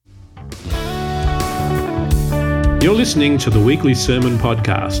You're listening to the weekly sermon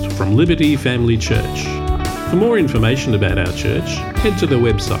podcast from Liberty Family Church. For more information about our church, head to the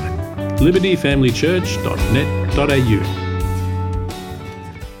website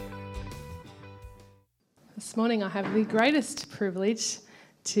libertyfamilychurch.net.au. This morning I have the greatest privilege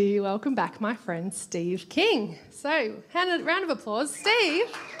to welcome back my friend Steve King. So, round of applause,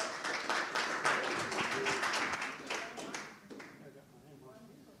 Steve.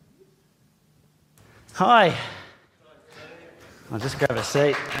 Hi. I'll just grab a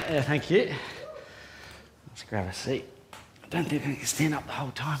seat. Yeah, thank you. Let's grab a seat. I don't think I can stand up the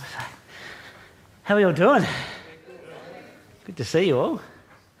whole time. How are you all doing? Good to see you all.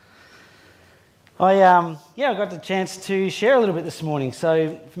 I got the chance to share a little bit this morning.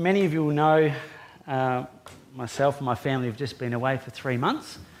 So many of you will know myself and my family have just been away for 3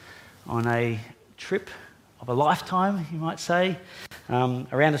 months on a trip of a lifetime, you might say,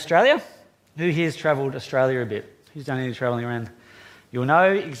 around Australia. Who here's travelled Australia a bit? Who's done any travelling around? You'll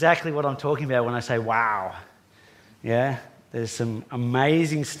know exactly what I'm talking about when I say wow. Yeah, there's some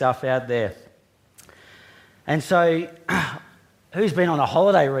amazing stuff out there. And so, who's been on a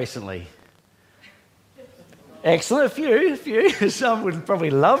holiday recently? Excellent, a few. Some would probably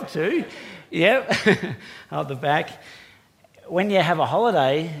love to. Yep, up the back. When you have a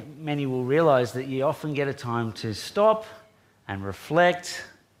holiday, many will realise that you often get a time to stop and reflect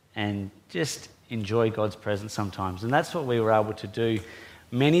and just enjoy God's presence sometimes. And that's what we were able to do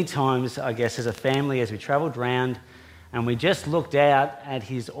many times, I guess, as a family as we travelled around and we just looked out at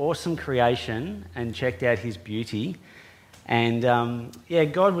his awesome creation and checked out his beauty. And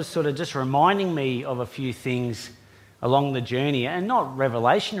God was sort of just reminding me of a few things along the journey, and not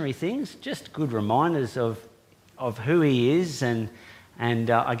revelationary things, just good reminders of who he is. And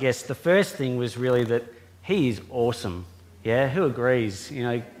I guess the first thing was really that he is awesome. Yeah, who agrees? You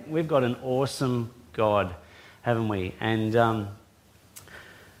know, we've got an awesome God, haven't we? And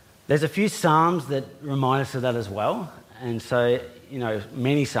there's a few Psalms that remind us of that as well. And so,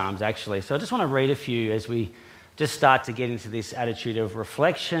 many Psalms actually. So I just want to read a few as we just start to get into this attitude of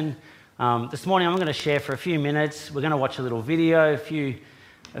reflection. This morning I'm going to share for a few minutes. We're going to watch a little video, a few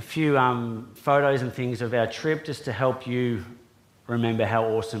photos and things of our trip, just to help you remember how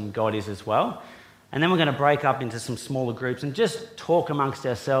awesome God is as well. And then we're going to break up into some smaller groups and just talk amongst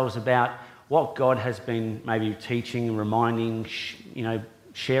ourselves about what God has been maybe teaching, reminding,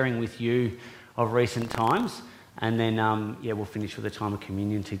 sharing with you of recent times. And then, we'll finish with a time of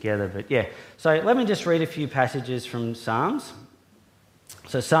communion together. So let me just read a few passages from Psalms.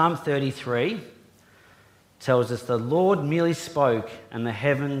 So Psalm 33 tells us, "The Lord merely spoke and the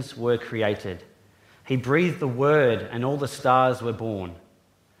heavens were created. He breathed the word and all the stars were born.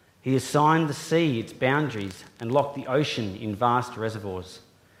 He assigned the sea its boundaries and locked the ocean in vast reservoirs.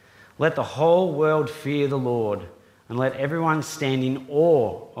 Let the whole world fear the Lord, and let everyone stand in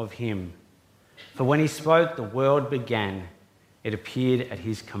awe of him. For when he spoke, the world began. It appeared at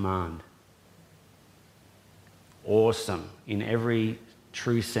his command." Awesome in every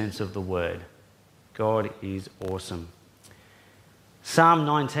true sense of the word. God is awesome. Psalm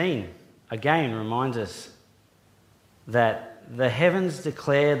 19 again reminds us that the heavens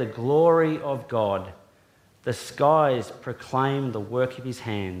declare the glory of God. The skies proclaim the work of his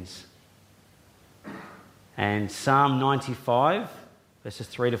hands. And Psalm 95, verses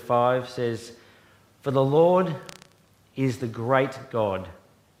 3 to 5 says, "For the Lord is the great God,"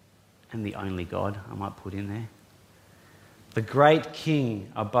 and the only God, I might put in there, "the great King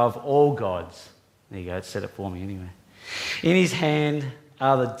above all gods." There you go, it said it for me anyway. "In his hand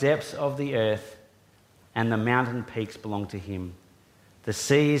are the depths of the earth, and the mountain peaks belong to him. The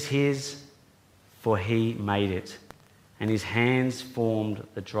sea is his, for he made it, and his hands formed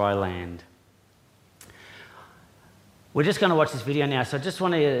the dry land." We're just going to watch this video now, so I just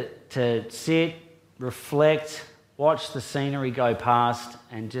want you to sit, reflect, watch the scenery go past,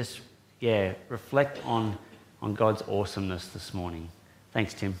 and just, reflect on God's awesomeness this morning.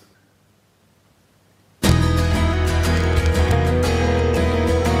 Thanks, Tim.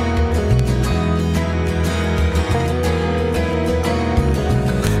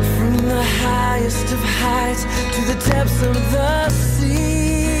 Of heights to the depths of the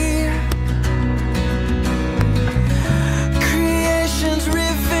sea, creation's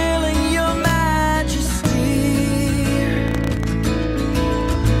revealing your majesty.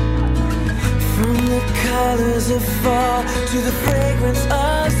 From the colors of fall to the fragrance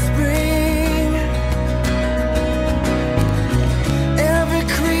of spring, every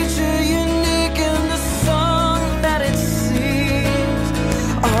creature unique in the song that it sings,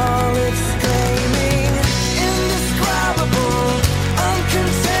 all its indescribable,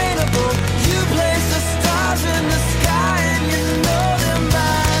 uncontainable. You place the stars in the sky.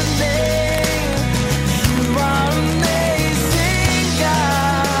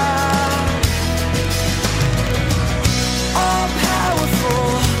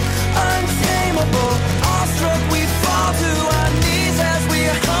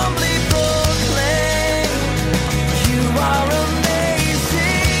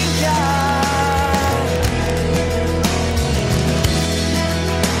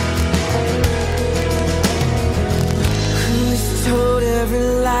 every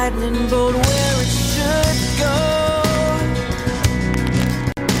lightning bolt where it should go.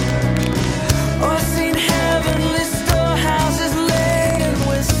 Or seen heavenly storehouses laden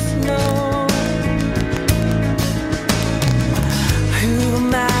with snow. Who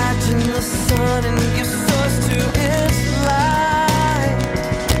imagined the sun and gives source to its light,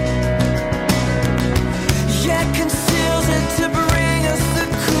 yet conceals it to bring us the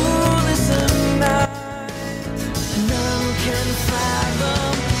coolness of night. None can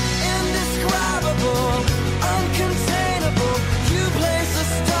fathom, indescribable, uncontainable. You place the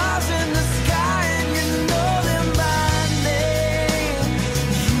stars in the sky and you know them by name.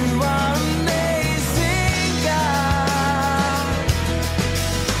 You are amazing, God.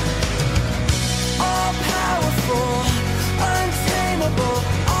 All powerful, untamable,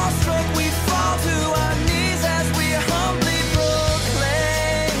 awestruck we fall to our knees as we humbly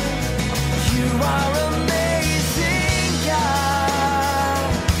proclaim. You are amazing, God.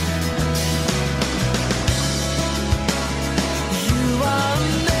 You are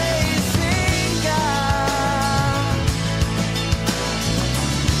amazing, God.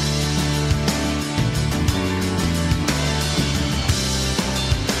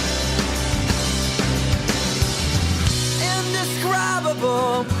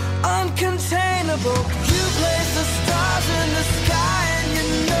 Indescribable, uncontainable. You place the stars in the sky and you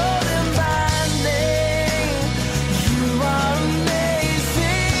know them by name. You are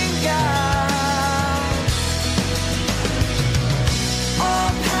amazing, God.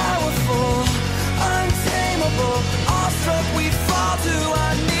 All powerful, untamable, awestruck we fall to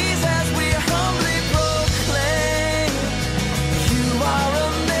our knees as we humbly proclaim. You are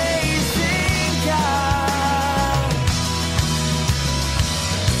amazing, God.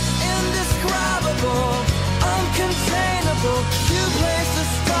 Indescribable, uncontainable. You place the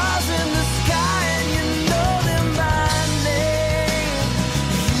stars in the sky and you know them by name.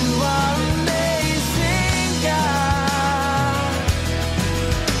 You are amazing, God.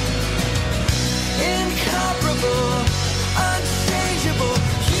 Incomparable, unchangeable.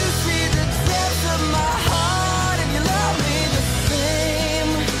 You see the depths of my heart and you love me the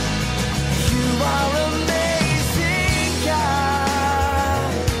same. You are amazing, God.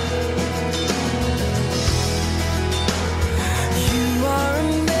 You are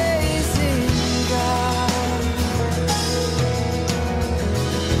amazing, God.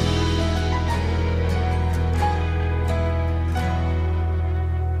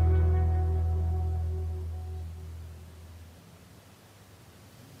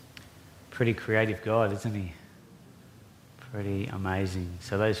 Pretty creative God, isn't he? Pretty amazing.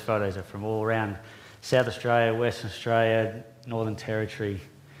 So those photos are from all around South Australia, Western Australia, Northern Territory,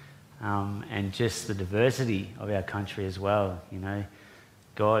 and just the diversity of our country as well. You know,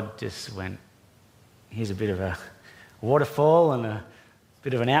 God just went, here's a bit of a waterfall and a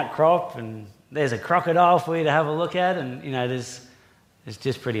bit of an outcrop, and there's a crocodile for you to have a look at, and you know, it's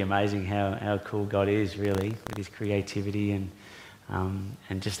just pretty amazing how cool God is, really, with his creativity and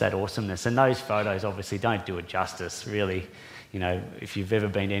just that awesomeness. And those photos obviously don't do it justice, really. You know, if you've ever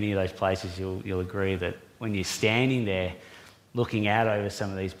been to any of those places, you'll agree that when you're standing there looking out over some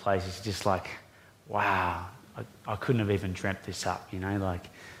of these places, it's just like, wow, I couldn't have even dreamt this up, you know, like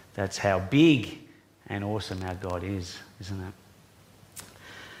that's how big and awesome our God is, isn't it?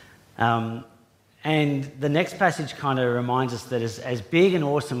 And the next passage kind of reminds us that as big and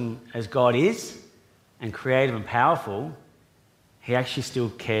awesome as God is, and creative and powerful, he actually still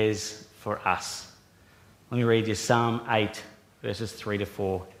cares for us. Let me read you Psalm 8, verses 3 to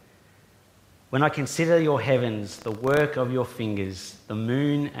 4. When I consider your heavens, the work of your fingers, the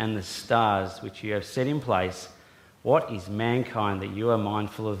moon and the stars which you have set in place, what is mankind that you are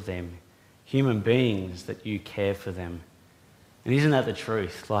mindful of them, human beings that you care for them? And isn't that the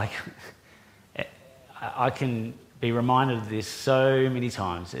truth? Like, I can be reminded of this so many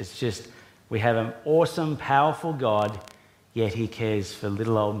times. It's just, we have an awesome, powerful God, yet he cares for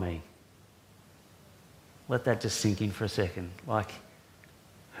little old me. Let that just sink in for a second. Like,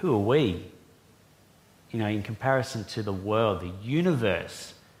 who are we? You know, in comparison to the world, the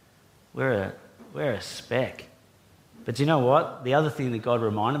universe, we're a speck. But you know what? The other thing that God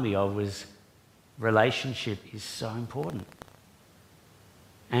reminded me of was relationship is so important.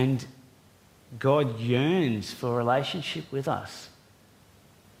 And God yearns for a relationship with us.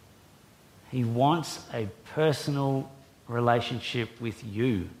 He wants a personal relationship with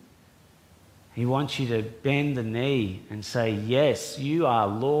you. He wants you to bend the knee and say, yes, you are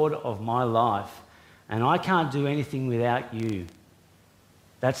Lord of my life, and I can't do anything without you.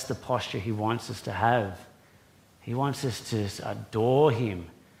 That's the posture he wants us to have. He wants us to adore him.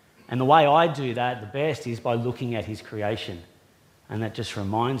 And the way I do that the best is by looking at his creation. And that just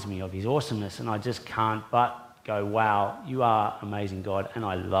reminds me of his awesomeness, and I just can't but go, wow, you are amazing, God, and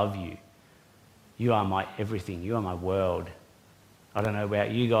I love you. You are my everything. You are my world. I don't know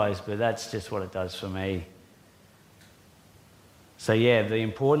about you guys, but that's just what it does for me. So yeah, the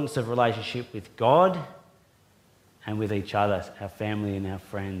importance of relationship with God and with each other, our family and our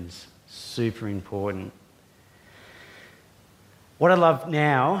friends, super important. What I love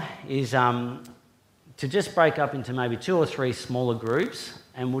now is to just break up into maybe 2 or 3 smaller groups,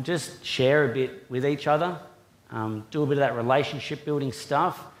 and we'll just share a bit with each other, do a bit of that relationship building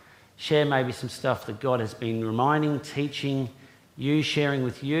stuff, share maybe some stuff that God has been reminding, teaching you, sharing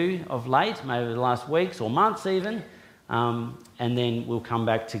with you of late, maybe the last weeks or months even, and then we'll come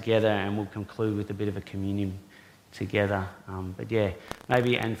back together and we'll conclude with a bit of a communion together. But yeah,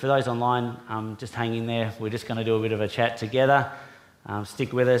 maybe, and for those online, just hang in there. We're just going to do a bit of a chat together.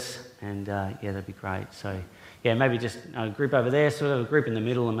 Stick with us, and yeah, that'd be great. So yeah, maybe just a group over there, sort of a group in the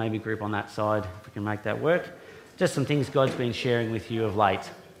middle, and maybe a group on that side, if we can make that work. Just some things God's been sharing with you of late.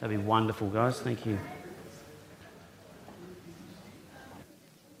 That'd be wonderful, guys. Thank you.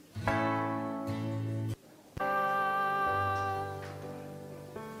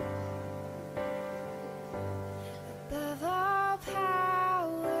 Above all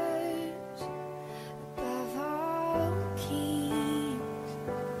powers, above all kings,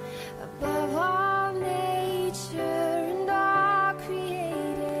 above all nature and all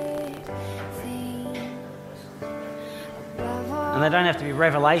created things, above all. And they don't have to be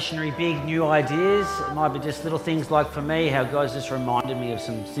revelationary, big, new ideas. It might be just little things like, for me, how God's just reminded me of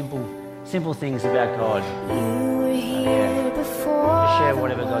some simple things about God. You were here before. Just share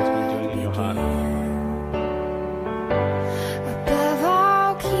whatever God's been doing in your heart. Above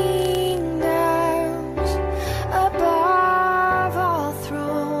all kingdoms, above all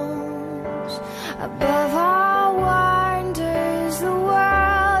thrones, above all wonders the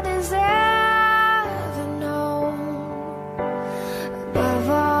world has ever known, above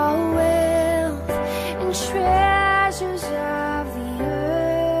all wealth and treasures of the earth,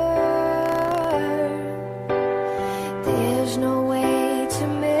 there's no way to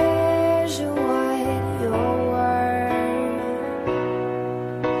measure what you're worth.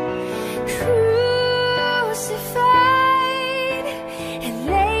 Crucified and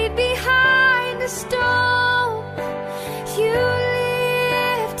laid behind a stone, you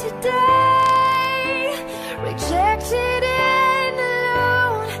live today, rejected and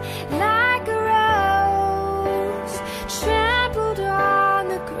alone, like a rose trampled on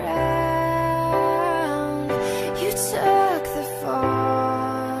the ground. You took the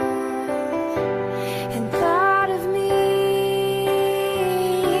fall and thought of me.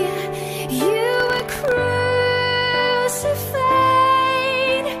 You were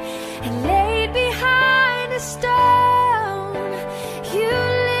crucified and laid behind a stone. You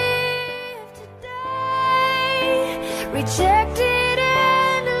live today, rejected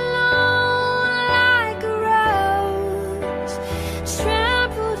and alone, like a rose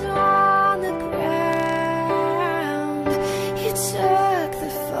trampled on the ground. You took the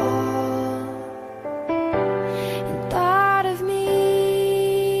fall and thought of me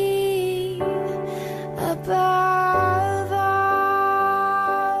above all.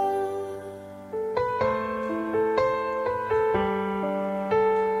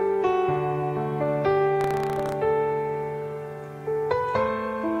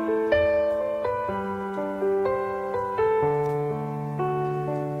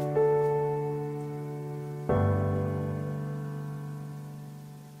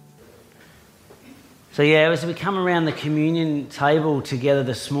 So yeah, as we come around the communion table together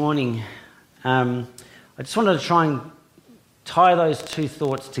this morning, I just wanted to try and tie those 2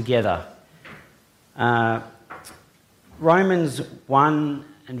 thoughts together. Romans 1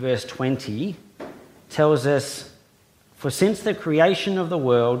 and verse 20 tells us, "For since the creation of the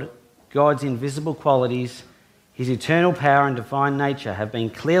world, God's invisible qualities, his eternal power and divine nature have been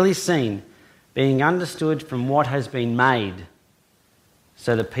clearly seen, being understood from what has been made,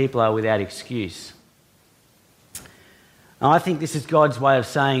 so that people are without excuse." And I think this is God's way of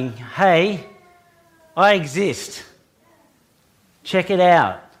saying, hey, I exist. Check it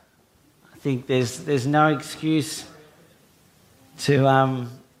out. I think there's no excuse to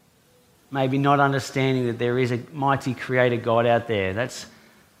maybe not understanding that there is a mighty creator God out there. That's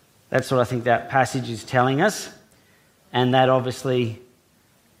what I think that passage is telling us. And that obviously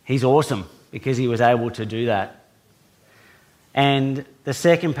he's awesome because he was able to do that. And the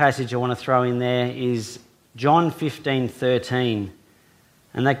second passage I want to throw in there is John 15:13,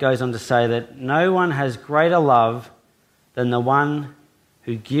 and that goes on to say that no one has greater love than the one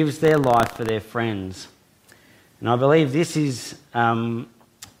who gives their life for their friends. And I believe this is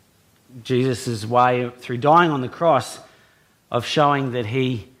Jesus' way, through dying on the cross, of showing that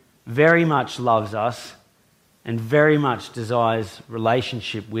he very much loves us and very much desires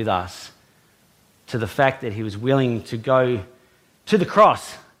relationship with us, to the fact that he was willing to go to the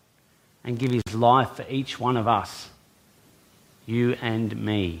cross and give his life for each one of us, you and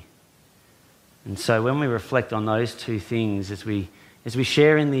me. And so when we reflect on those two things, as we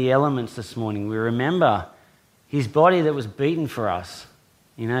share in the elements this morning, we remember his body that was beaten for us.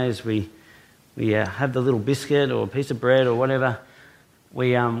 You know, as we have the little biscuit or piece of bread or whatever,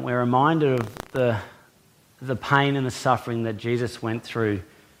 we're reminded of the pain and the suffering that Jesus went through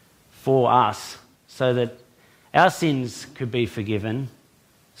for us, so that our sins could be forgiven,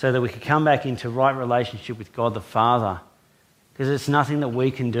 so that we could come back into right relationship with God the Father, because it's nothing that we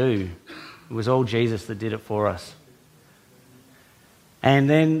can do. It was all Jesus that did it for us. And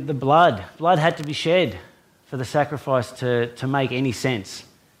then the blood had to be shed for the sacrifice to make any sense.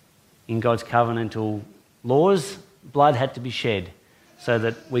 In God's covenantal laws, blood had to be shed so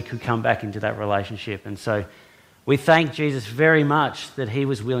that we could come back into that relationship. And so we thank Jesus very much that he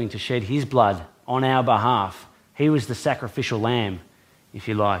was willing to shed his blood on our behalf. He was the sacrificial lamb, if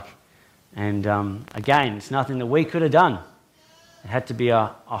you like. And again, it's nothing that we could have done. It had to be a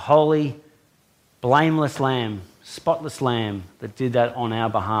holy, blameless lamb, spotless lamb that did that on our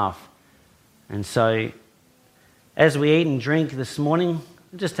behalf. And so as we eat and drink this morning,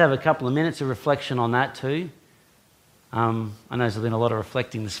 we'll just have a couple of minutes of reflection on that too. I know there's been a lot of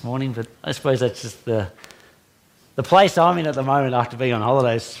reflecting this morning, but I suppose that's just the place I'm in at the moment after being on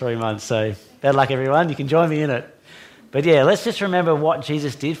holidays for 3 months. So bad luck, everyone. You can join me in it. But yeah, let's just remember what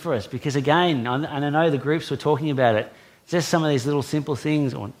Jesus did for us, because again, and I know the groups were talking about it, just some of these little simple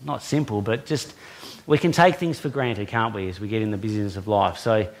things, or not simple, but just we can take things for granted, can't we, as we get in the busyness of life.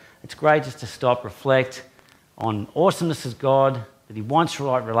 So it's great just to stop, reflect on awesomeness of God, that he wants a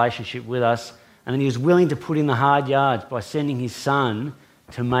right relationship with us, and then he was willing to put in the hard yards by sending his son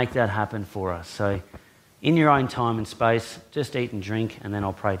to make that happen for us. So in your own time and space, just eat and drink, and then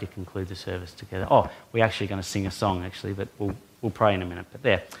I'll pray to conclude the service together. Oh, we're actually going to sing a song, actually, but we'll pray in a minute. But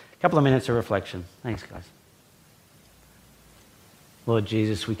there, a couple of minutes of reflection. Thanks, guys. Lord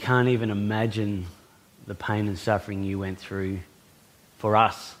Jesus, we can't even imagine the pain and suffering you went through for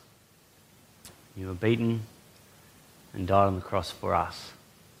us. You were beaten and died on the cross for us.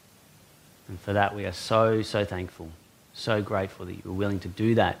 And for that we are so, so thankful, so grateful that you were willing to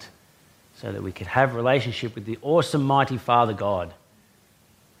do that so that we could have relationship with the awesome, mighty Father God.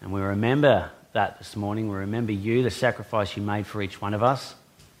 And we remember that this morning. We remember you, the sacrifice you made for each one of us,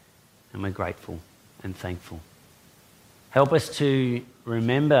 and we're grateful and thankful. Help us to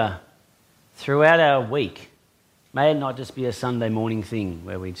remember throughout our week. May it not just be a Sunday morning thing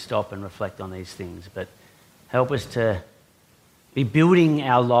where we'd stop and reflect on these things, but help us to be building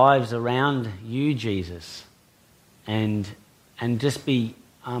our lives around you, Jesus, and just be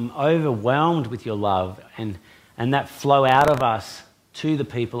overwhelmed with your love and that flow out of us to the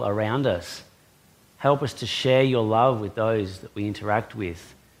people around us. Help us to share your love with those that we interact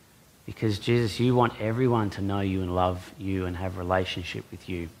with, because Jesus, you want everyone to know you and love you and have a relationship with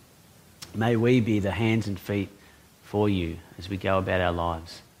you. May we be the hands and feet for you as we go about our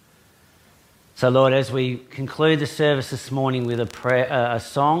lives. So Lord, as we conclude the service this morning with a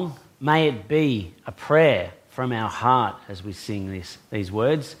song, may it be a prayer from our heart as we sing these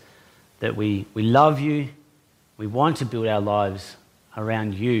words, that we love you, we want to build our lives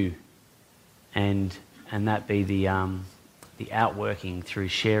around you, and that be the outworking through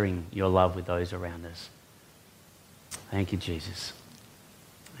sharing your love with those around us. Thank you, Jesus.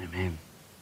 Amen.